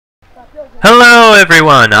Hello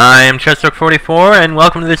everyone, I am Chestrock44 and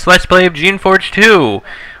welcome to this Let's Play of Geneforge 2.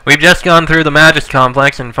 We've just gone through the Magus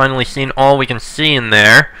Complex and finally seen all we can see in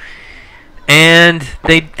there. And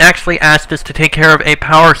they actually asked us to take care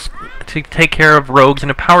of rogues in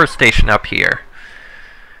a power station up here.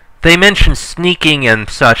 They mentioned sneaking and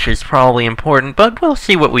such is probably important, but we'll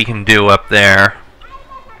see what we can do up there.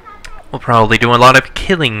 We'll probably do a lot of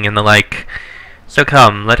killing and the like. So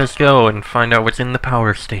come, let us go and find out what's in the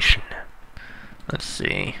power station. Let's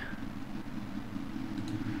see.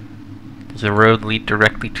 Does the road lead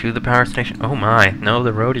directly to the power station? Oh my, no,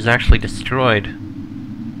 the road is actually destroyed.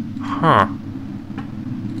 Huh.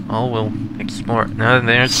 Oh, we'll explore. Now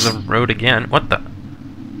there's the road again. What the?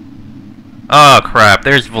 Oh crap,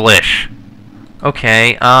 there's Vlish.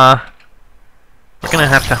 Okay, we're gonna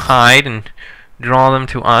have to hide and draw them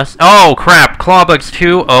to us. Oh crap, clawbugs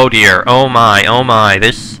too? Oh dear, oh my,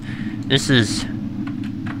 this is...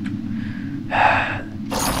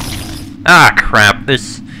 Ah, crap,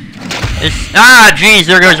 ah, jeez,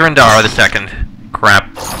 there goes Rendara the second. Crap.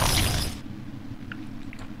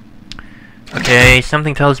 Okay,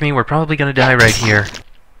 something tells me we're probably gonna die right here.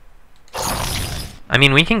 I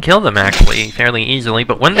mean, we can kill them, actually, fairly easily,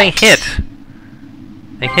 but when they hit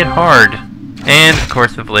hard. And, of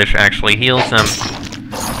course, the Vlish actually heals them.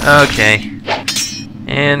 Okay.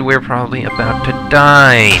 And we're probably about to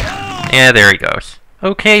die. Yeah, there he goes.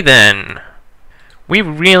 Okay, then. We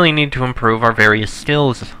really need to improve our various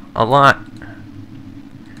skills a lot.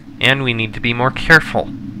 And we need to be more careful.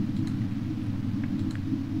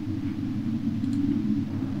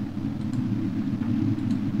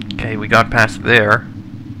 Okay, we got past there.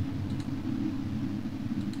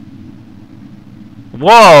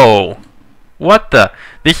 Whoa! What the?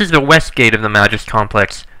 This is the west gate of the Magus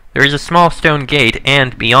Complex. There is a small stone gate,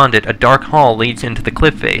 and beyond it, a dark hall leads into the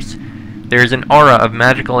cliff face. There is an aura of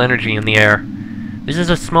magical energy in the air. This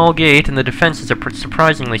is a small gate, and the defenses are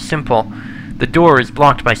surprisingly simple. The door is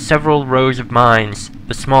blocked by several rows of mines.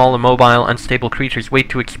 The small, immobile, unstable creatures wait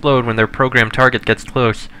to explode when their programmed target gets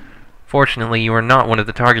close. Fortunately, you are not one of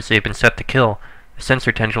the targets they have been set to kill. The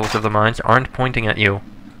sensor tendrils of the mines aren't pointing at you.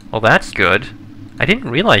 Well, that's good. I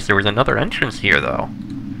didn't realize there was another entrance here, though.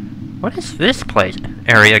 What does this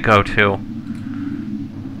area go to?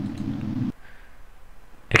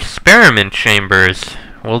 Experiment chambers.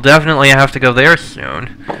 We'll definitely have to go there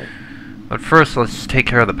soon. But first, let's take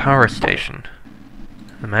care of the power station.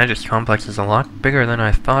 The Magus Complex is a lot bigger than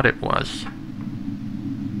I thought it was.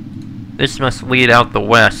 This must lead out the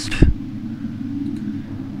west.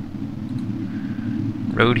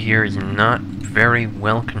 Road here is not very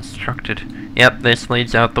well constructed. Yep, this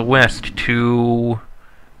leads out the west to...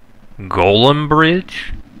 Golem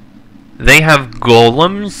Bridge? They have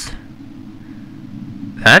golems?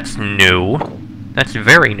 That's new. That's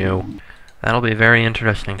very new. That'll be very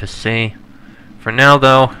interesting to see. For now,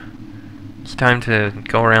 though, it's time to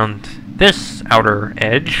go around this outer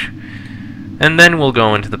edge, and then we'll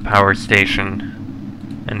go into the power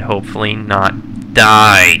station, and hopefully not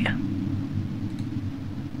die.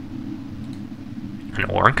 An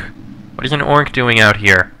orc? What is an orc doing out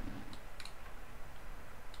here?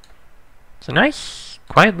 It's a nice,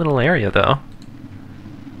 quiet little area, though.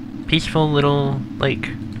 Peaceful little lake.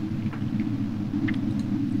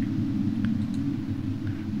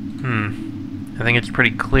 I think it's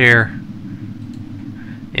pretty clear.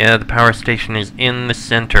 Yeah, the power station is in the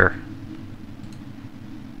center.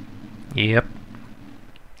 Yep.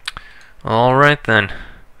 Alright then.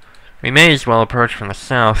 We may as well approach from the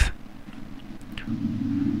south.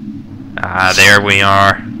 Ah, there we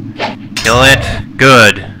are. Kill it.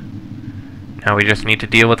 Good. Now we just need to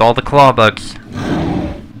deal with all the clawbugs.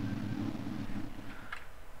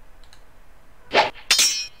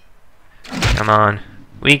 Come on.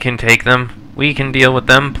 We can take them. We can deal with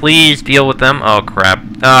them. Please deal with them. Oh, crap.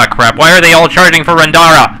 Ah, crap. Why are they all charging for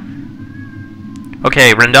Rendara?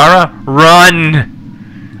 Okay, Rendara,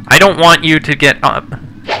 run! I don't want you to get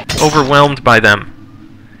overwhelmed by them.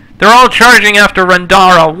 They're all charging after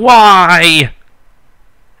Rendara. Why?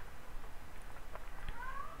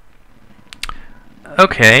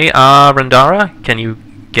 Okay, Rendara, can you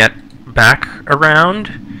get back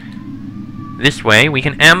around? This way, we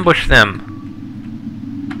can ambush them.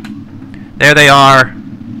 There they are.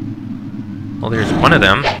 Well, there's one of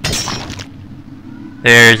them.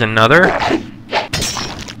 There's another.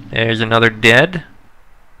 There's another dead.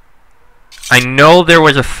 I know there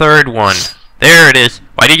was a third one. There it is.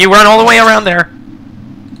 Why did you run all the way around there?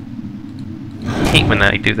 I hate when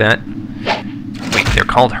I do that. Wait, they're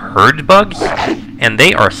called herd bugs? And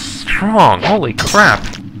they are strong. Holy crap.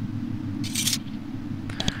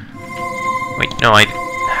 Wait, no,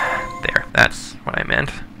 That's what I meant.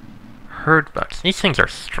 Herd bugs. These things are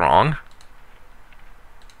strong.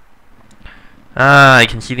 Ah, I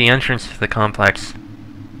can see the entrance to the complex.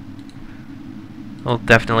 We'll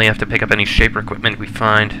definitely have to pick up any shaper equipment we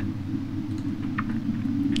find.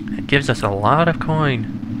 It gives us a lot of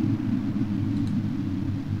coin.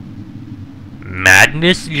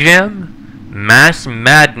 Madness gem? Mass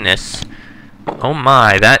madness. Oh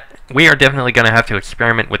my, we are definitely gonna have to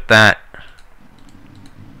experiment with that.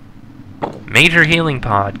 Major healing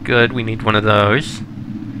pod. Good, we need one of those.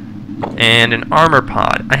 And an armor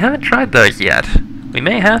pod. I haven't tried those yet. We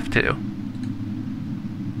may have to.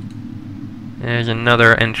 There's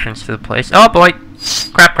another entrance to the place. Oh boy!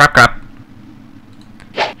 Crap, crap, crap.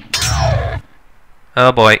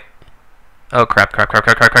 Oh boy. Oh crap, crap, crap,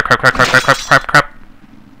 crap, crap, crap, crap, crap, crap, crap, crap, crap, crap.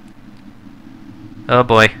 Oh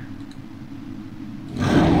boy.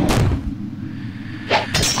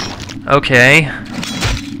 Okay.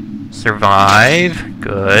 Survive.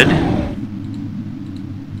 Good.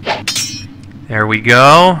 There we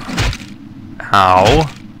go. Ow.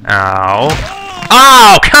 Ow.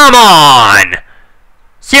 Oh, come on!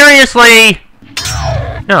 Seriously?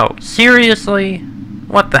 No, seriously?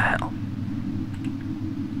 What the hell?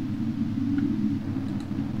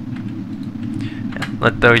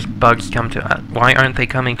 Let those bugs come to us. Why aren't they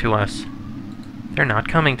coming to us? They're not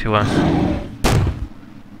coming to us.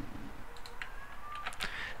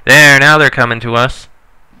 There, now they're coming to us.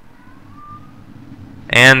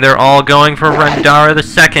 And they're all going for Randara the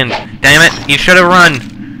Second. Damn it, you should have run.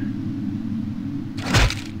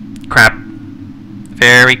 Crap.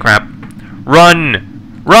 Very crap.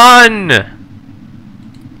 Run! Run!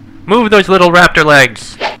 Move those little raptor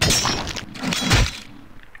legs.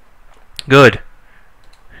 Good.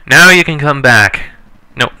 Now you can come back.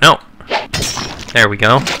 No, no. There we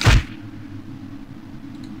go.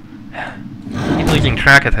 Keep losing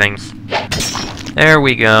track of things. There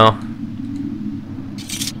we go.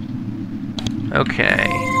 Okay.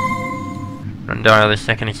 Randara the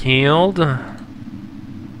Second is healed.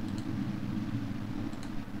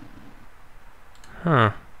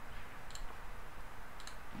 Huh.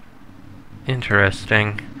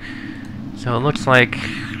 Interesting. So it looks like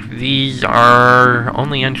these are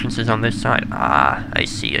only entrances on this side. Ah, I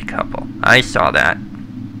see a couple. I saw that.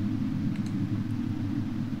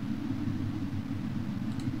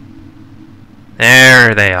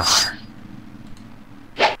 There they are.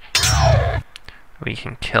 We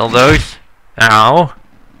can kill those. Ow.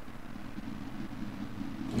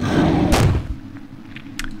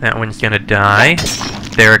 That one's gonna die.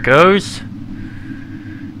 There it goes.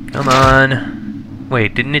 Come on.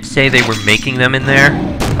 Wait, didn't it say they were making them in there?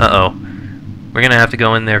 Uh-oh. We're gonna have to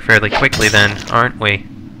go in there fairly quickly then, aren't we?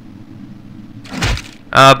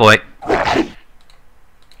 Oh boy.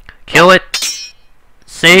 Kill it.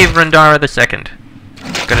 Save Randara the Second.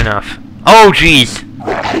 Good enough. Oh, jeez!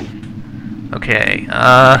 Okay,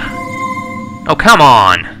 oh, come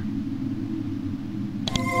on!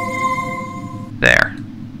 There.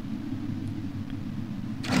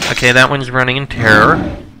 Okay, that one's running in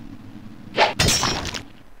terror.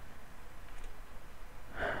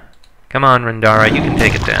 Come on, Randara, you can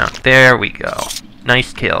take it down. There we go.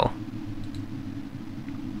 Nice kill.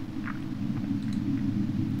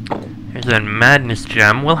 There's that madness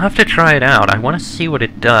gem. We'll have to try it out. I want to see what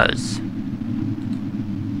it does.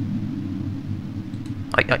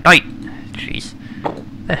 Jeez.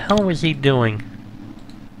 The hell was he doing?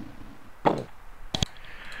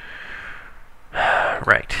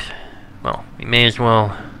 Right. Well, we may as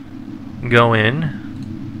well go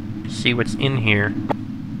in, see what's in here.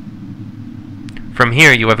 From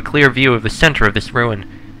here, you have a clear view of the center of this ruin.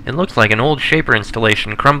 It looks like an old shaper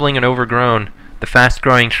installation, crumbling and overgrown. The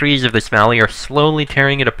fast-growing trees of this valley are slowly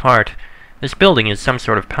tearing it apart. This building is some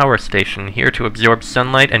sort of power station, here to absorb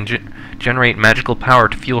sunlight and generate magical power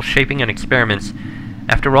to fuel shaping and experiments.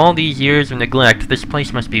 After all these years of neglect, this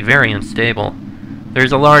place must be very unstable. There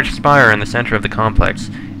is a large spire in the center of the complex.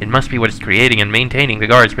 It must be what is creating and maintaining the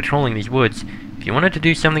guards patrolling these woods. If you wanted to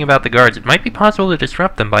do something about the guards, it might be possible to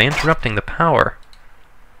disrupt them by interrupting the power.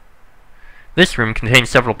 This room contains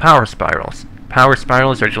several power spirals. Power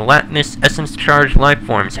spirals are gelatinous, essence-charged life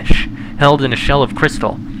forms held in a shell of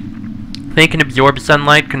crystal. They can absorb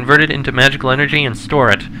sunlight, convert it into magical energy, and store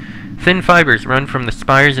it. Thin fibers run from the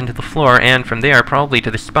spires into the floor, and from there probably to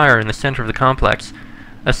the spire in the center of the complex.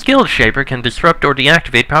 A skilled shaper can disrupt or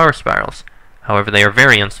deactivate power spirals. However, they are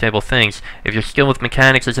very unstable things. If your skill with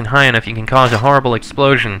mechanics isn't high enough, you can cause a horrible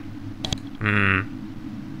explosion.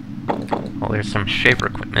 Well, there's some shaper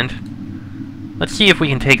equipment. Let's see if we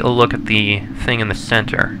can take a look at the thing in the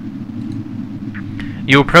center.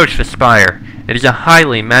 You approach the spire. It is a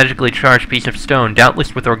highly magically charged piece of stone,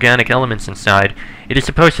 doubtless with organic elements inside. It is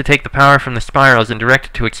supposed to take the power from the spirals and direct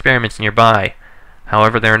it to experiments nearby.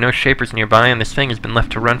 However, there are no shapers nearby, and this thing has been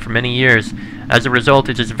left to run for many years. As a result,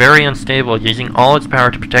 it is very unstable, using all its power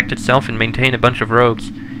to protect itself and maintain a bunch of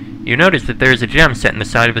rogues. You notice that there is a gem set in the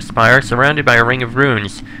side of the spire, surrounded by a ring of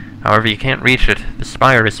runes. However, you can't reach it. The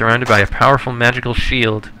spire is surrounded by a powerful magical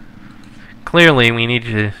shield. Clearly, we need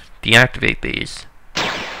to deactivate these.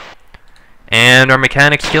 And our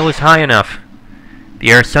mechanic skill is high enough.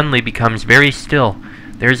 The air suddenly becomes very still.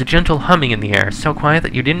 There is a gentle humming in the air, so quiet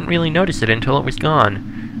that you didn't really notice it until it was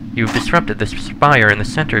gone. You've disrupted the spire in the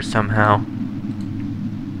center somehow.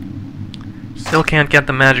 Still can't get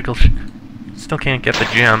the still can't get the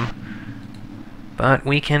gem. But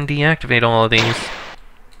we can deactivate all of these.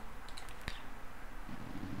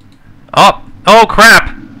 Oh! Oh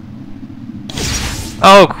crap!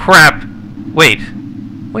 Oh crap! Wait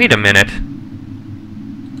a minute.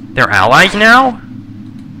 They're allies now?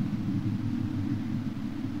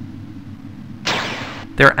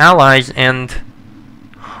 They're allies and...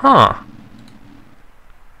 Huh.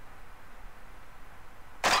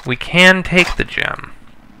 We can take the gem.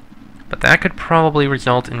 But that could probably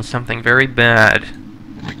result in something very bad.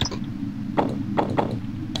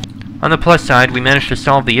 On the plus side, we managed to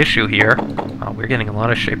solve the issue here. Oh, we're getting a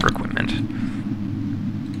lot of shaper equipment.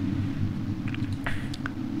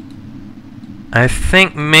 I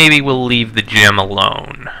think maybe we'll leave the gem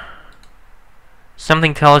alone.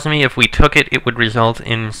 Something tells me if we took it, it would result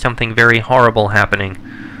in something very horrible happening.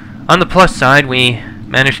 On the plus side, we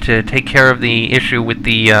managed to take care of the issue with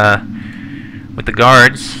the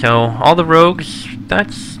guards, so all the rogues,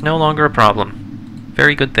 that's no longer a problem.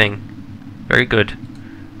 Very good thing. Very good.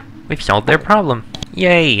 We've solved their problem.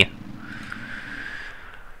 Yay!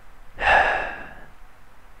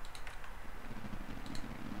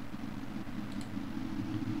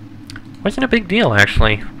 Wasn't a big deal,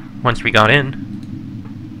 actually, once we got in.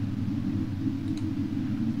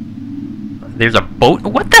 There's a boat?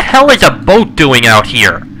 What the hell is a boat doing out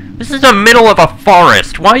here? This is the middle of a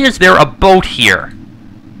forest. Why is there a boat here?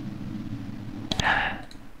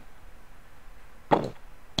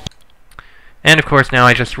 And of course now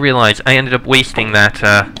I just realized I ended up wasting that,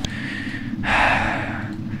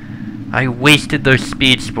 I wasted those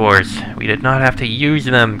speed spores. We did not have to use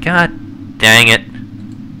them. God dang it.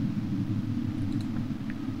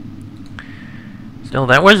 Still,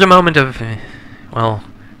 that was a moment of, well,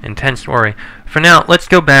 intense worry. For now, let's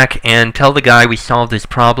go back and tell the guy we solved his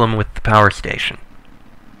problem with the power station.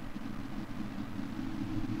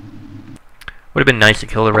 Would have been nice to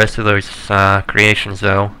kill the rest of those creations,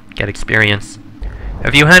 though. Get experience.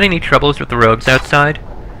 Have you had any troubles with the rogues outside?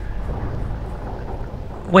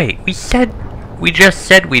 Wait, we just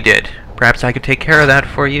said we did. Perhaps I could take care of that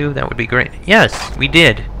for you? That would be great. Yes, we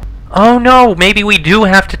did. Oh no, maybe we do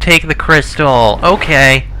have to take the crystal.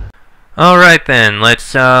 Okay. Alright then,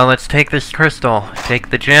 let's take this crystal. Take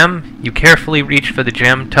the gem, you carefully reach for the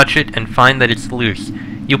gem, touch it, and find that it's loose.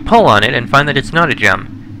 You pull on it and find that it's not a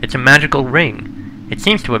gem. It's a magical ring. It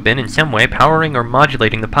seems to have been, in some way, powering or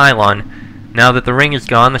modulating the pylon. Now that the ring is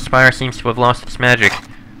gone, the spire seems to have lost its magic.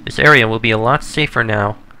 This area will be a lot safer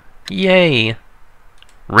now. Yay!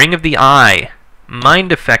 Ring of the Eye.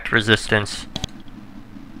 Mind effect resistance.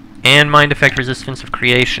 And mind effect resistance of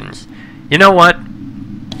creations. You know what?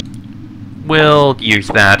 We'll use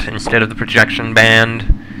that instead of the projection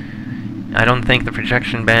band. I don't think the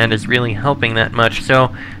projection band is really helping that much,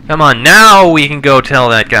 so come on, now we can go tell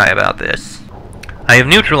that guy about this. I have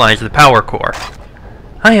neutralized the power core.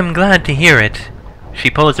 I am glad to hear it.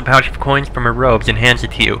 She pulls a pouch of coins from her robes and hands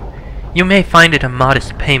it to you. You may find it a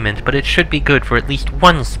modest payment, but it should be good for at least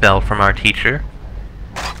one spell from our teacher.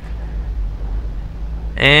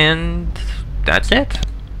 And that's it.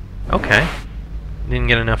 Okay. Didn't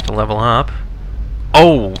get enough to level up.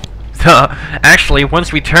 Oh! Actually,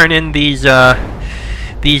 once we turn in this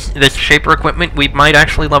shaper equipment, we might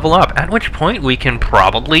actually level up. At which point, we can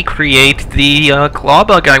probably create the claw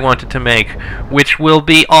bug I wanted to make, which will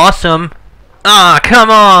be awesome. Ah,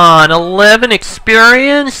 come on! 11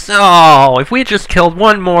 experience? Oh, if we just killed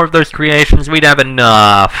one more of those creations, we'd have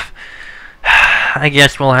enough. I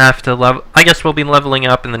guess we'll have to I guess we'll be leveling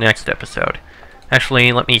up in the next episode.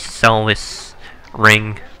 Actually, let me sell this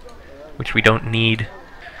ring, which we don't need.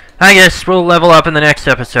 I guess we'll level up in the next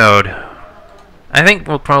episode. I think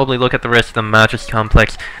we'll probably look at the rest of the Magus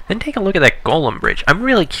Complex, then take a look at that Golem Bridge. I'm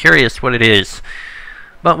really curious what it is,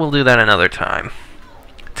 but we'll do that another time.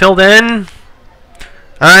 Till then,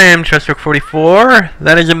 I am Chestrock44.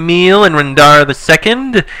 That is Emil and Rendara the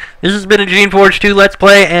Second. This has been a Geneforge 2 Let's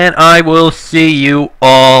Play, and I will see you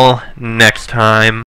all next time.